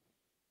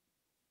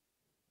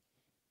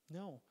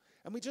 No.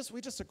 And we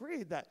just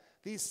agreed that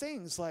these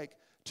things, like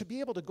to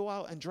be able to go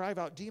out and drive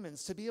out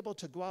demons, to be able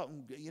to go out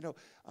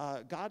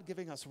and, God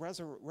giving us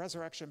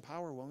resurrection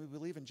power when we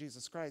believe in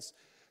Jesus Christ,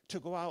 to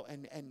go out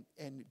and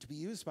to be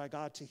used by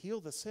God to heal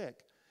the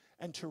sick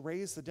and to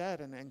raise the dead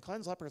and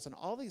cleanse lepers and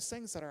all these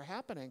things that are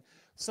happening.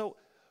 So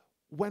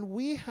when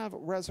we have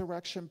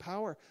resurrection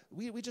power,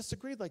 we just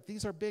agreed, like,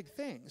 these are big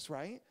things,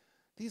 right?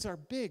 These are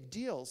big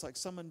deals, like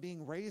someone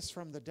being raised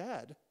from the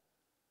dead.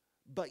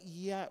 But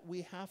yet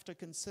we have to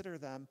consider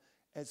them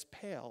as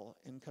pale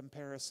in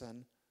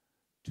comparison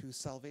to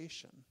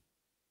salvation.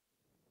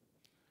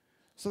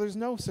 So there's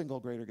no single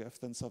greater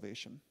gift than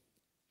salvation.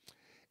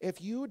 If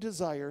you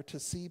desire to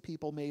see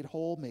people made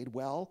whole, made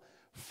well,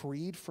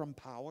 freed from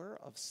power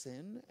of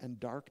sin and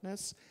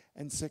darkness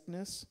and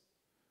sickness,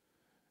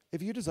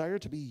 if you desire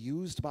to be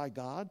used by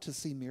God to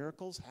see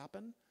miracles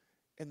happen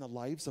in the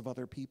lives of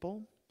other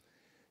people,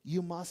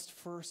 you must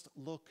first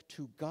look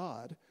to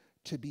God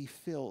to be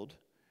filled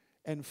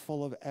and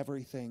full of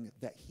everything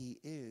that he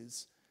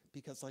is,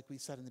 because like we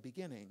said in the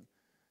beginning,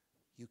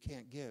 you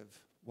can't give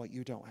what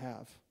you don't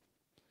have.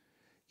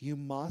 You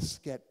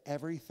must get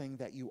everything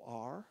that you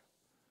are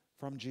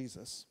from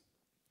Jesus.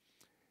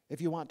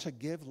 If you want to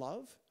give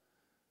love,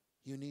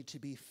 you need to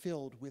be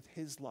filled with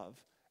his love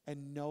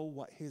and know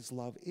what his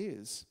love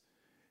is.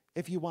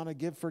 If you want to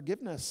give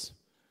forgiveness,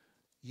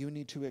 you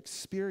need to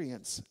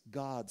experience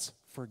God's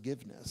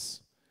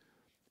forgiveness.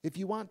 If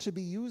you want to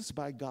be used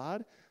by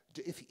God,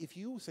 if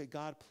you say,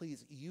 God,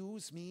 please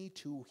use me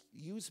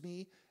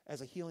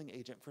as a healing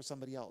agent for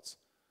somebody else.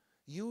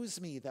 Use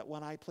me that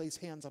when I place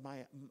hands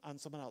on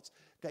someone else,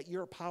 that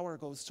your power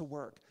goes to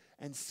work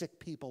and sick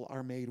people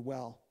are made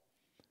well.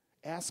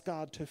 Ask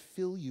God to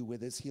fill you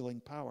with his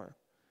healing power.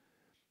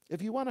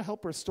 If you want to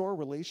help restore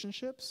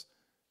relationships,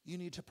 you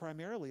need to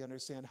primarily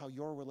understand how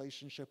your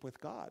relationship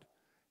with God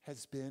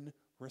has been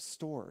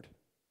restored.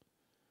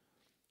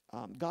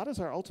 God is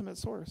our ultimate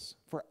source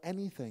for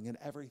anything and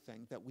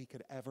everything that we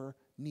could ever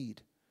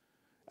need.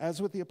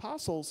 As with the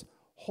apostles,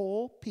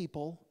 whole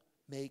people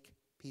make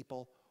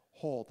people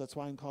whole. That's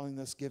why I'm calling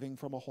this giving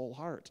from a whole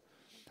heart.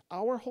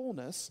 Our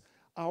wholeness,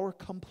 our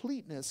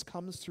completeness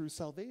comes through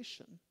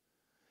salvation.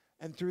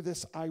 And through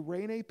this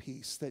irene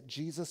peace that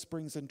Jesus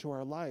brings into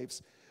our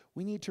lives,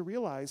 we need to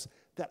realize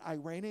that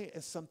irene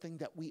is something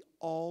that we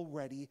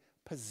already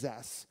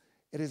possess.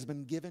 It has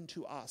been given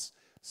to us.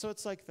 So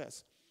it's like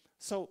this.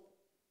 So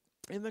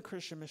in the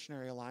Christian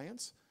Missionary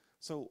Alliance,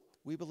 so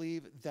we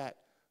believe that,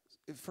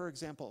 for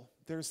example,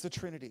 there's the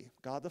Trinity,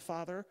 God the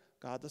Father,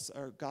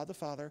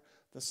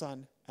 the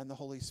Son, and the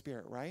Holy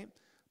Spirit, right?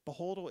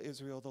 Behold, O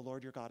Israel, the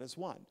Lord your God is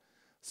one.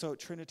 So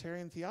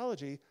Trinitarian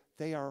theology,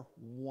 they are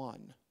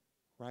one,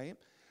 right?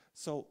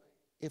 So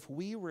if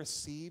we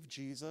receive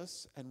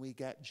Jesus and we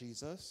get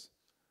Jesus,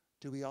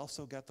 do we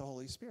also get the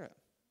Holy Spirit?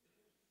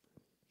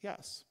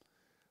 Yes.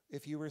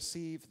 If you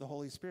receive the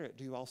Holy Spirit,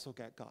 do you also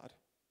get God?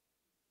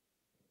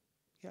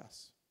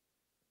 Yes.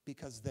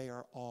 Because they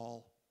are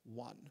all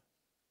one,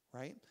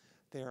 right?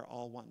 They are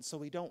all one. So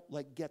we don't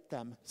get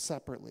them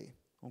separately,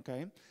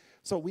 okay?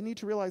 So we need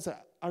to realize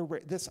that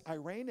this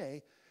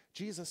irene,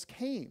 Jesus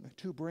came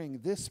to bring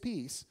this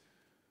peace.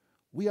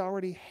 We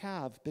already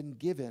have been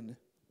given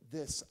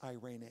this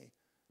irene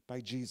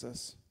by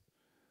Jesus.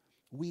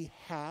 We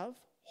have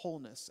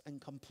wholeness and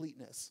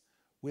completeness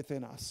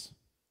within us.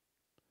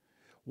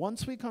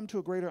 Once we come to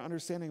a greater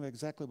understanding of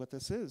exactly what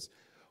this is,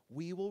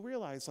 we will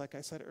realize, like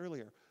I said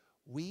earlier,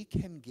 we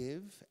can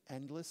give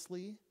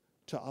endlessly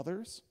to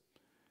others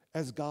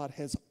as God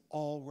has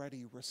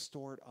already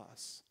restored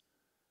us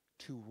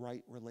to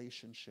right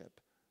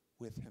relationship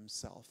with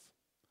himself.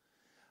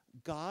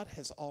 God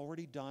has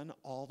already done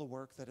all the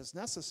work that is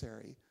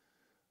necessary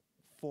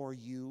for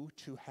you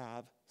to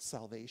have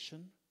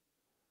salvation.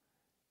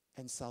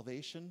 And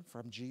salvation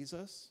from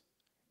Jesus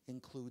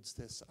includes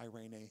this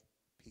irene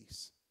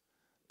peace.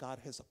 God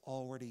has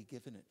already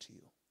given it to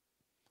you.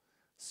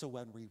 So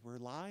when we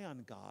rely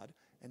on God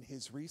and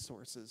his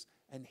resources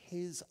and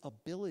his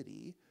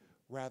ability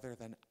rather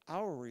than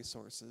our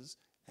resources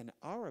and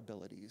our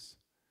abilities,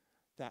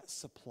 that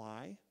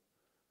supply,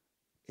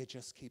 it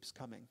just keeps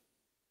coming.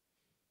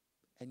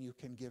 And you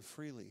can give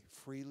freely.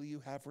 Freely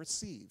you have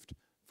received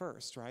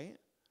first, right?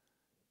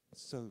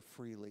 So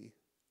freely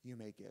you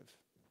may give.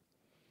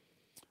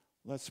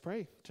 Let's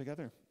pray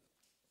together.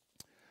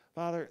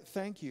 Father,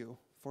 thank you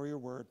for your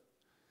word.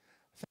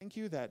 Thank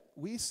you that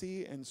we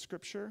see in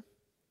Scripture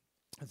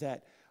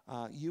that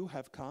you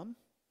have come,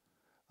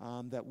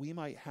 that we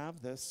might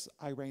have this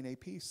irene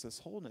peace, this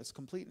wholeness,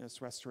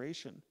 completeness,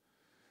 restoration.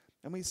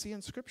 And we see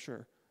in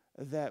Scripture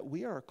that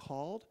we are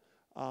called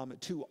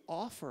to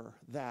offer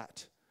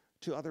that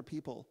to other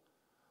people.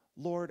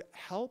 Lord,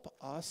 help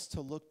us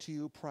to look to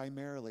you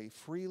primarily.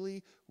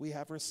 Freely we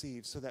have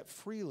received, so that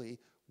freely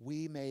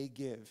we may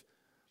give.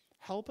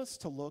 Help us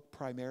to look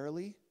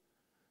primarily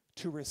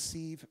to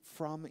receive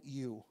from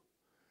you,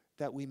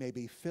 that we may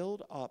be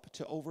filled up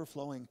to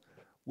overflowing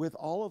with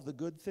all of the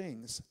good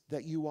things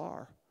that you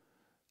are,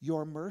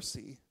 your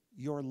mercy,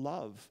 your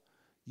love,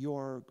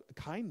 your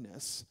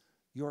kindness,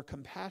 your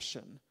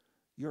compassion,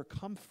 your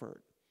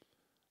comfort,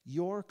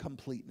 your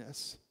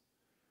completeness.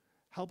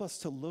 Help us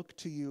to look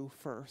to you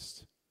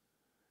first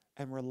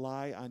and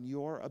rely on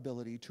your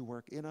ability to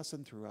work in us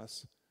and through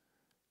us,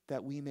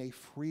 that we may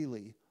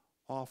freely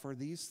offer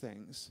these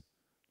things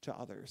to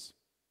others.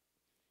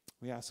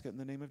 We ask it in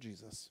the name of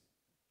Jesus.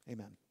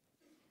 Amen.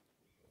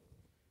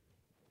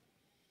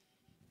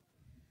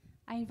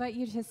 I invite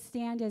you to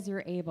stand as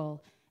you're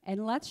able,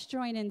 and let's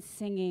join in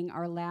singing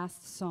our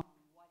last song,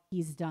 What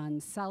He's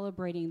Done,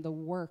 celebrating the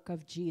work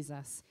of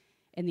Jesus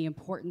and the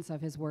importance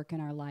of his work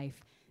in our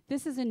life.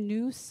 This is a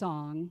new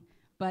song,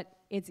 but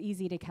it's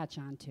easy to catch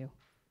on to.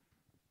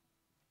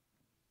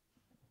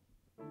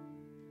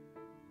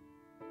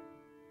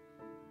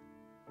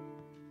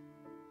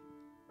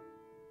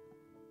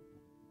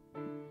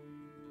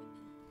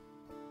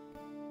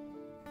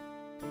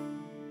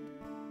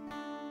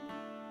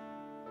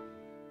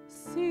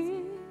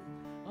 See,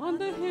 on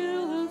the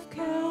hill of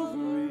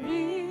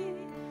Calvary,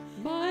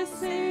 my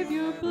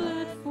Savior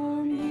bled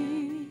for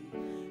me,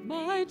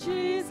 my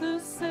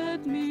Jesus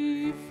set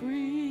me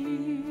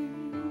free.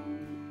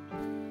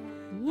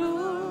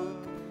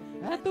 Look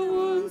at the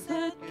wounds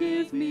that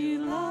give me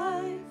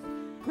life,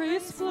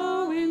 grace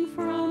flowing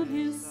from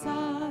his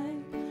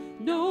side,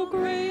 no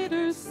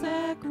greater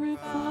sacrifice.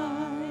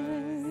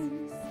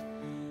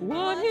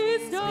 What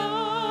he's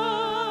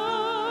done,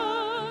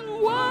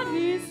 what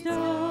he's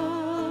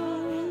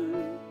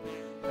done,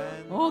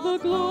 all the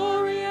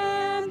glory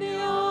and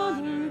the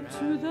honor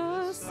to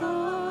the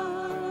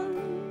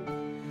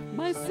Son.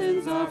 My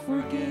sins are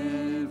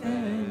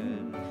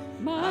forgiven,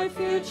 my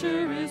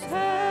future is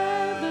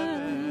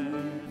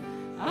heaven.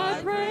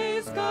 I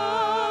praise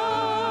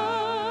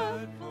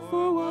God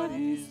for what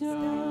he's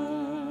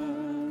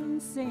done.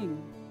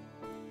 Sing.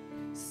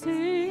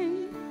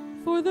 Sing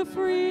for the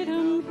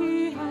freedom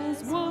he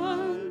has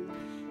won.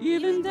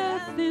 Even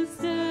death is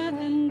dead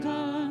and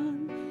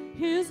done.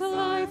 His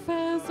life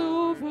has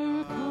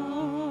overcome.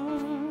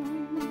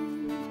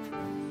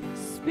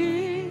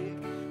 Speak,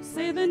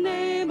 say the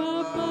name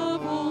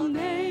above all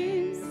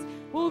names,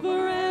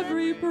 over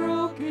every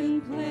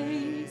broken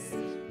place.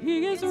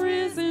 He is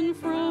risen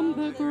from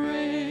the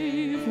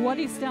grave. What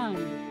he's done.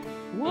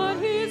 What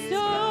he's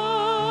done,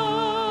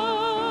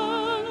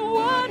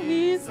 what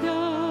he's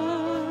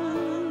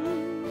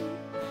done,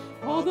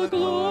 all the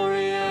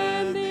glory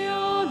and the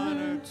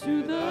honor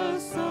to the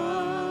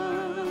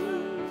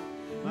Son.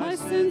 My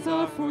sins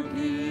are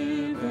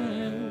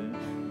forgiven,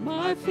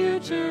 my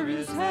future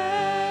is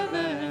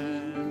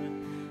heaven.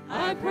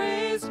 I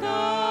praise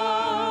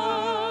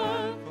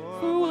God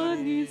for what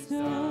he's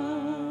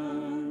done.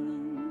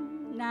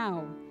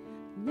 Now.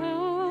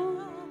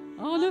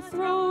 On a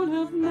throne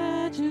of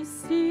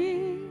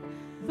majesty,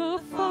 the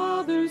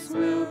Father's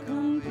will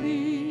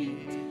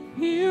complete.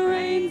 He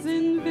reigns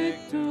in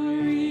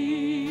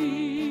victory.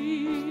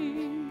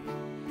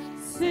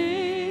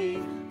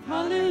 Sing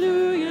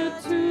hallelujah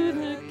to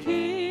the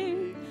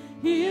King.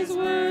 He is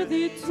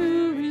worthy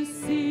to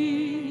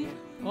receive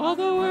all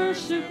the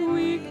worship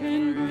we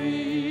can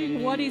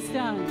bring. What he's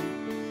done.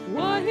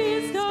 What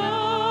he's done,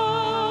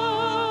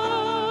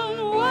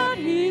 what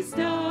he's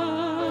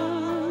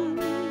done,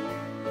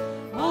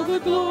 all the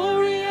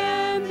glory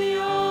and the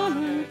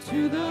honor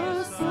to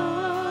the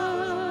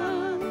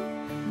Son.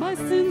 My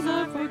sins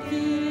are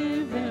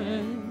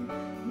forgiven,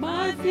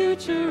 my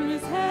future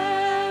is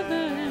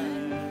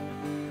heaven.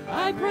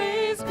 I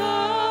praise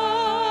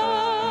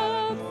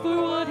God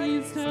for what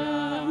he's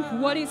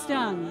done. What he's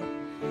done.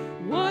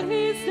 What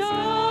he's done,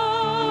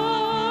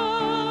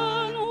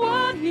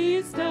 what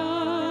he's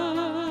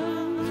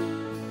done,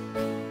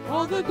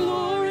 all the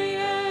glory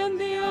and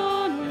the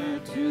honor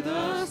to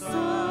the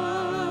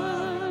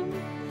Son.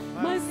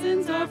 My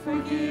sins are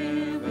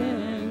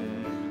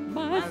forgiven,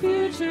 my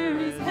future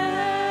is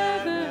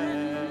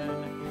heaven.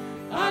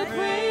 I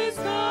praise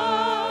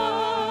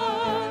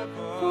God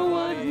for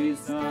what he's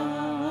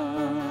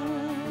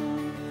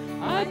done.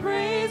 I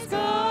praise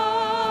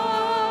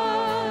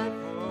God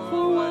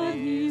for what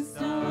he's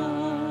done.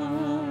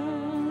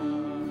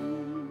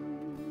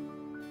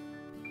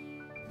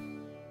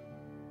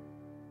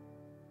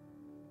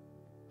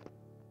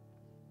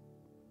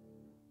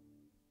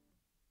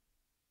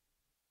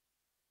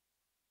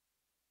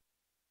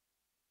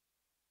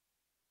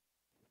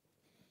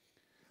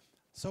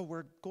 So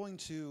we're going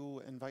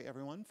to invite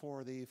everyone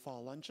for the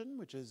fall luncheon,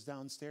 which is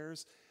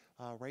downstairs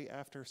right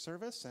after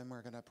service, and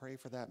we're going to pray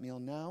for that meal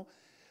now.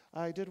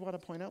 I did want to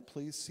point out,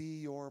 please see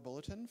your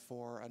bulletin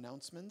for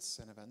announcements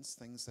and events,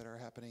 things that are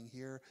happening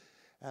here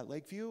at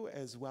Lakeview,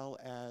 as well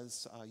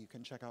as you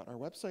can check out our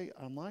website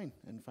online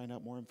and find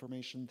out more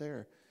information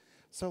there.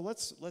 So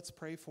let's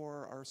pray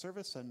for our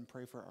service and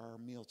pray for our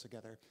meal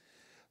together.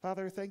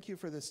 Father, thank you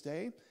for this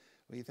day.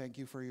 We thank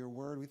you for your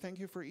word. We thank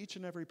you for each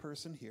and every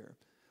person here.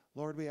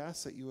 Lord, we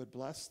ask that you would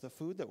bless the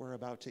food that we're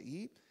about to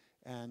eat,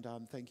 and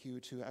thank you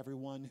to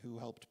everyone who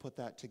helped put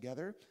that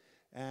together.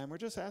 And we're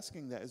just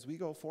asking that as we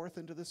go forth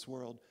into this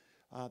world,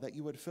 that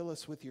you would fill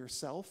us with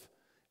yourself,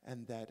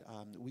 and that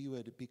we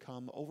would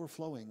become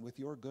overflowing with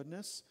your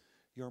goodness,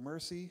 your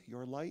mercy,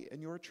 your light,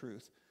 and your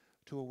truth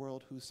to a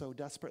world who so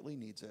desperately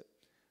needs it.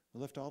 We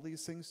lift all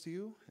these things to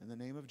you in the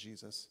name of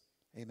Jesus.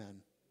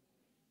 Amen.